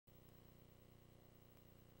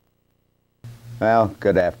Well,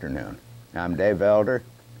 good afternoon. I'm Dave Elder,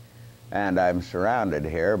 and I'm surrounded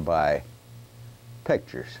here by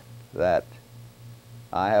pictures that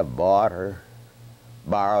I have bought or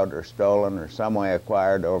borrowed or stolen or some way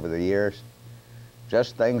acquired over the years.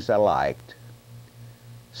 Just things I liked.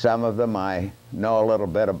 Some of them I know a little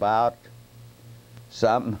bit about.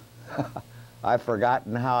 Some I've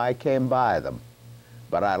forgotten how I came by them.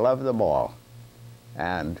 But I love them all.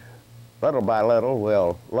 And little by little,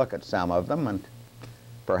 we'll look at some of them and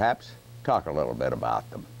perhaps talk a little bit about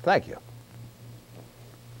them. Thank you.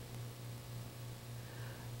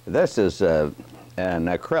 This is an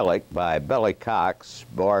acrylic by Billy Cox,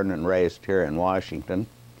 born and raised here in Washington.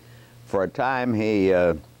 For a time, he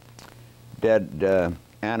did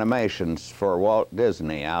animations for Walt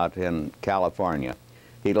Disney out in California.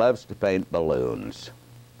 He loves to paint balloons.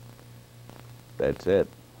 That's it.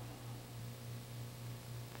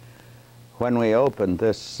 When we opened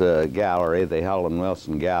this gallery, the Helen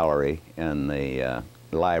Wilson Gallery in the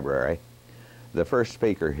library, the first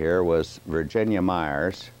speaker here was Virginia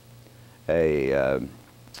Myers, a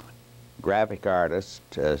graphic artist,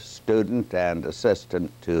 a student and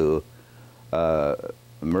assistant to Mauricio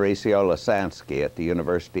Lasansky at the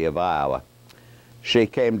University of Iowa. She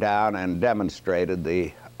came down and demonstrated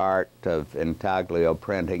the art of intaglio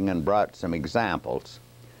printing and brought some examples.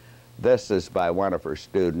 This is by one of her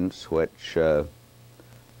students, which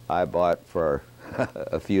I bought for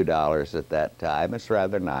a few dollars at that time. It's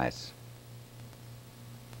rather nice.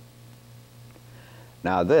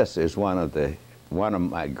 Now this is one of the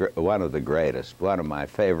greatest, one of my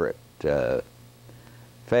favorite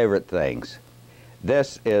things.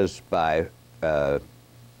 This is by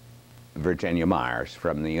Virginia Myers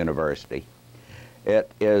from the university. It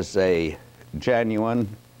is a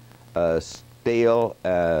genuine steel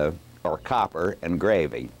or copper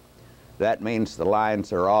engraving. That means the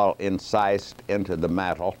lines are all incised into the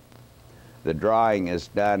metal. The drawing is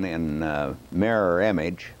done in mirror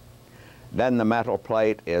image. Then the metal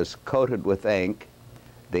plate is coated with ink,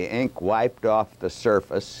 the ink wiped off the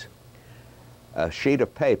surface, a sheet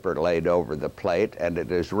of paper laid over the plate, and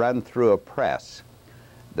it is run through a press.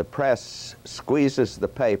 The press squeezes the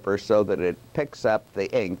paper so that it picks up the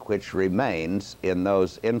ink which remains in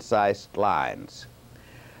those incised lines.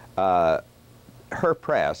 Her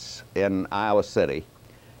press in Iowa City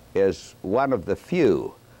is one of the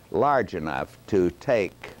few large enough to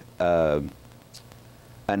take an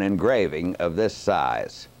engraving of this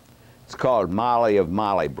size. It's called Molly of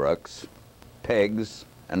Mollybrooks, Pigs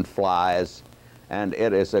and Flies, and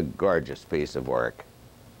it is a gorgeous piece of work.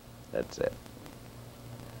 That's it.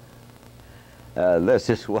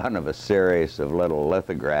 This is one of a series of little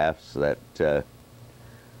lithographs that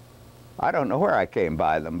I don't know where I came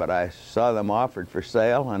by them, but I saw them offered for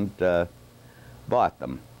sale and bought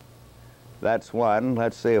them. That's one.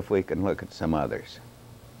 Let's see if we can look at some others.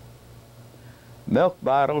 Milk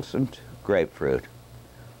bottles and grapefruit.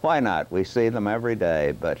 Why not? We see them every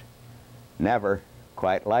day, but never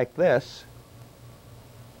quite like this.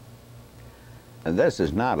 And this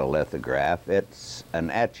is not a lithograph. It's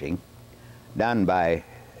an etching done by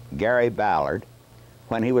Gary Ballard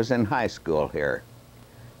when he was in high school here.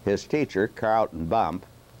 His teacher, Carlton Bump,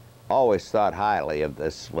 always thought highly of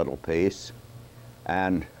this little piece,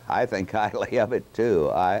 and I think highly of it too.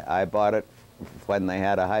 I bought it when they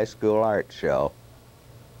had a high school art show.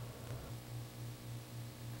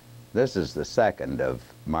 This is the second of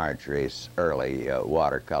Marjorie's early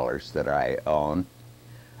watercolors that I own.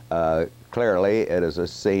 Clearly, it is a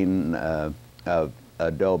scene of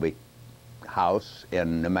Adobe House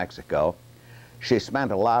in New Mexico. She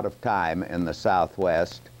spent a lot of time in the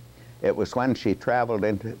Southwest. It was when she traveled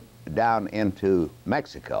down into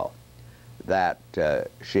Mexico that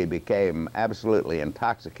she became absolutely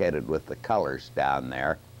intoxicated with the colors down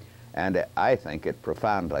there, and I think it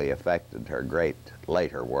profoundly affected her great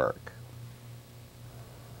later work.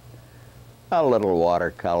 A little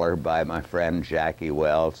watercolor by my friend Jackie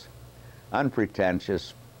Wells.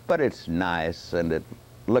 Unpretentious, but it's nice and it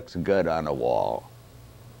looks good on a wall.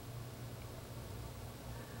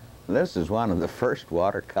 This is one of the first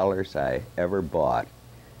watercolors I ever bought.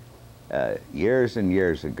 Years and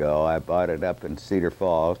years ago, I bought it up in Cedar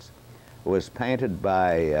Falls. It was painted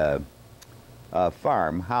by a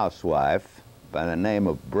farm housewife by the name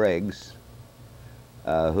of Briggs,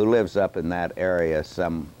 who lives up in that area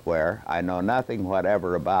somewhere. I know nothing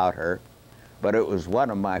whatever about her, but it was one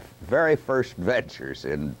of my very first ventures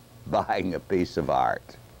in buying a piece of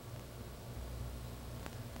art.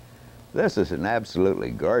 This is an absolutely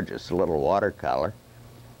gorgeous little watercolor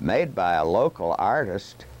made by a local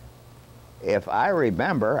artist. If I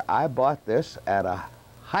remember, I bought this at a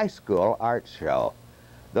high school art show,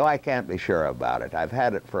 though I can't be sure about it. I've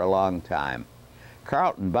had it for a long time.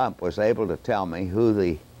 Carlton Bump was able to tell me who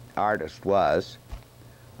the artist was.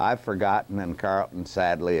 I've forgotten, and Carlton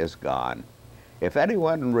sadly is gone. If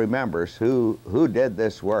anyone remembers who did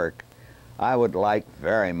this work, I would like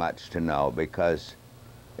very much to know, because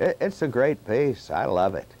it's a great piece. I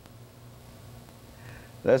love it.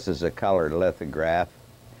 This is a colored lithograph.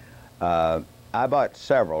 I bought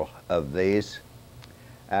several of these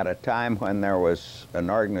at a time when there was an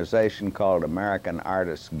organization called American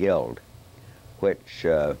Artists Guild, which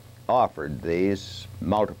offered these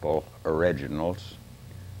multiple originals.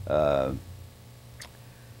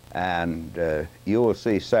 And you will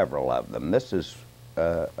see several of them. This is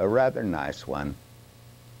a rather nice one.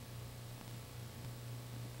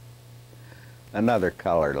 Another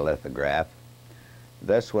color lithograph.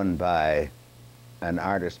 This one by an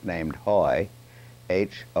artist named Hoi,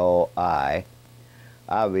 H-O-I.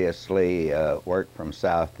 Obviously worked from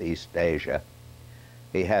Southeast Asia.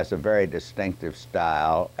 He has a very distinctive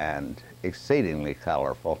style and exceedingly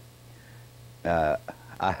colorful.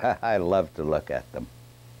 I love to look at them.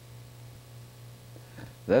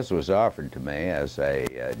 This was offered to me as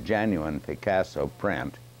a genuine Picasso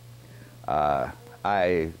print.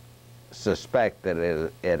 I suspect that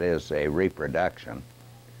it is a reproduction,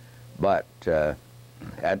 but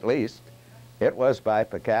at least it was by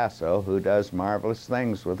Picasso, who does marvelous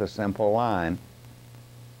things with a simple line.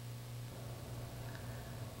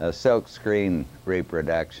 A silkscreen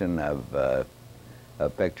reproduction of a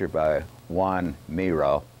picture by Juan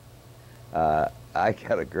Miro. I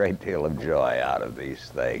get a great deal of joy out of these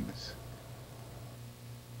things.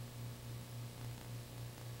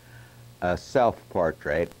 A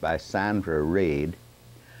self-portrait by Sandra Reed,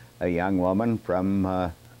 a young woman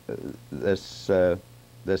from this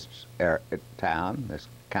town, this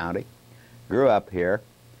county, grew up here,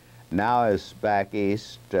 now is back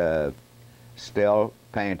east, still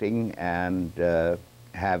painting and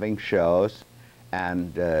having shows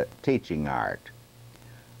and teaching art.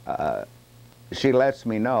 She lets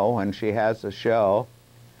me know when she has a show,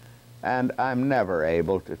 and I'm never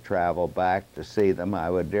able to travel back to see them. I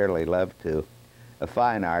would dearly love to. A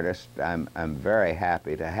fine artist. I'm very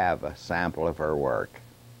happy to have a sample of her work.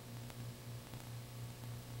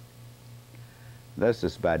 This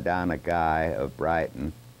is by Donna Guy of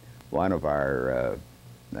Brighton, one of our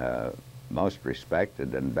most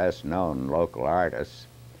respected and best known local artists.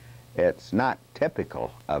 It's not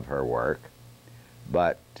typical of her work,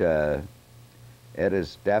 but it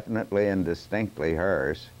is definitely and distinctly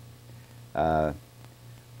hers. I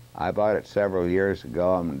bought it several years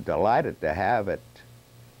ago. I'm delighted to have it,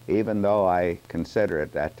 even though I consider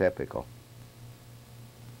it atypical.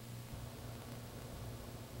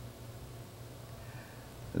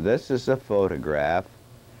 This is a photograph.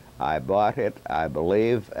 I bought it, I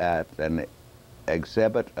believe, at an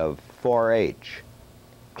exhibit of 4-H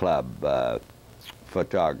Club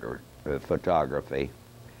photography.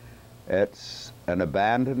 It's an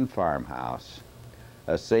abandoned farmhouse,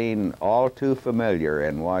 a scene all too familiar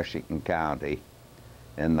in Washington County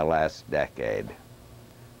in the last decade.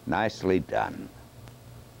 Nicely done.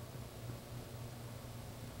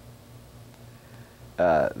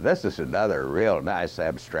 This is another real nice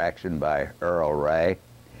abstraction by Earl Ray.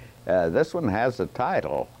 This one has a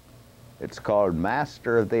title. It's called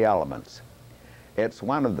Master of the Elements. It's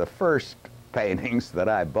one of the first paintings that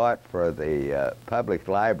I bought for the public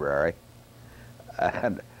library.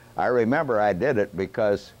 And I remember I did it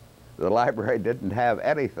because the library didn't have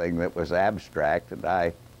anything that was abstract, and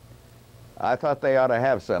I thought they ought to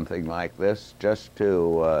have something like this just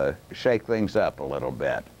to shake things up a little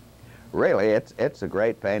bit. Really, it's a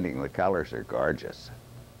great painting. The colors are gorgeous.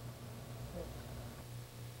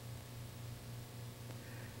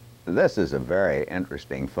 This is a very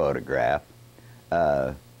interesting photograph.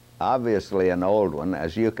 Obviously an old one,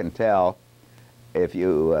 as you can tell if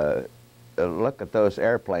you look at those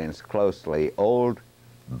airplanes closely, old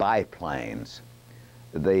biplanes.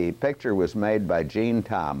 The picture was made by Gene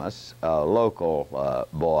Thomas, a local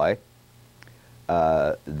boy,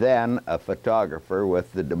 then a photographer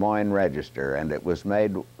with the Des Moines Register, and it was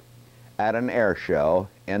made at an air show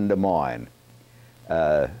in Des Moines.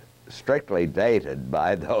 Strictly dated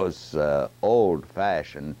by those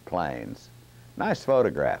old-fashioned planes. Nice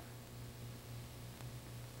photograph.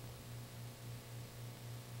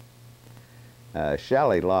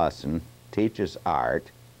 Shelley Lawson teaches art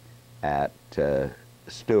at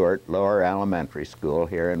Stewart Lower Elementary School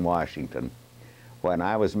here in Washington. When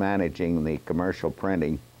I was managing the commercial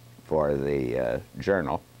printing for the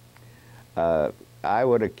journal, I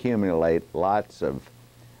would accumulate lots of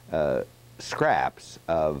scraps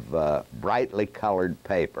of brightly colored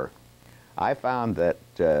paper. I found that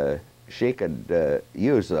she could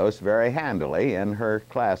use those very handily in her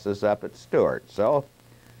classes up at Stewart. So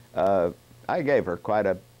I gave her quite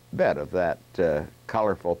a bit of that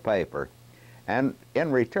colorful paper. And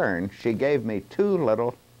in return, she gave me 2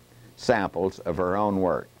 little samples of her own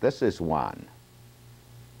work. This is one.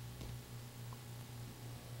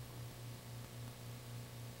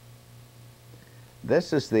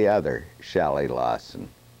 This is the other Shelley Lawson.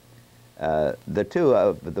 The 2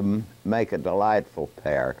 of them make a delightful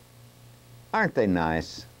pair. Aren't they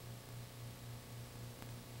nice?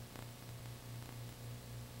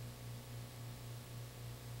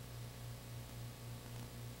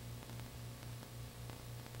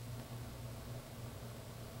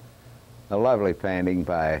 A lovely painting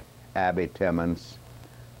by Abby Timmons,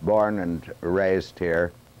 born and raised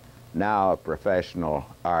here, now a professional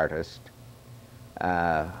artist.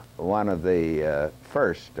 One of the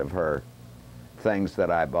first of her things that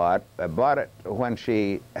I bought it when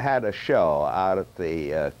she had a show out at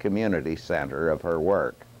the community center of her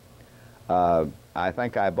work. I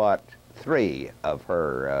think I bought 3 of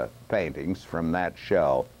her paintings from that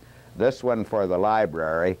show. This one for the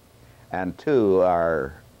library, and 2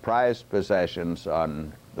 are prized possessions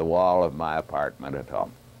on the wall of my apartment at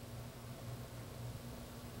home.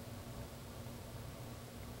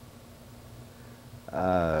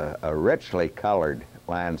 A richly colored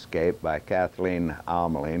landscape by Kathleen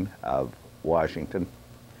Almeling of Washington.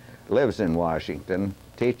 Lives in Washington,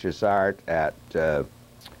 teaches art at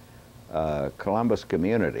Columbus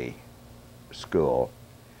Community School.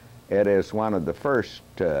 It is one of the first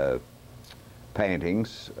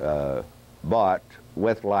paintings bought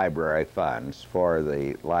with library funds for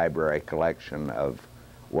the library collection of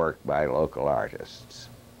work by local artists.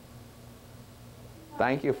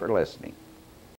 Thank you for listening.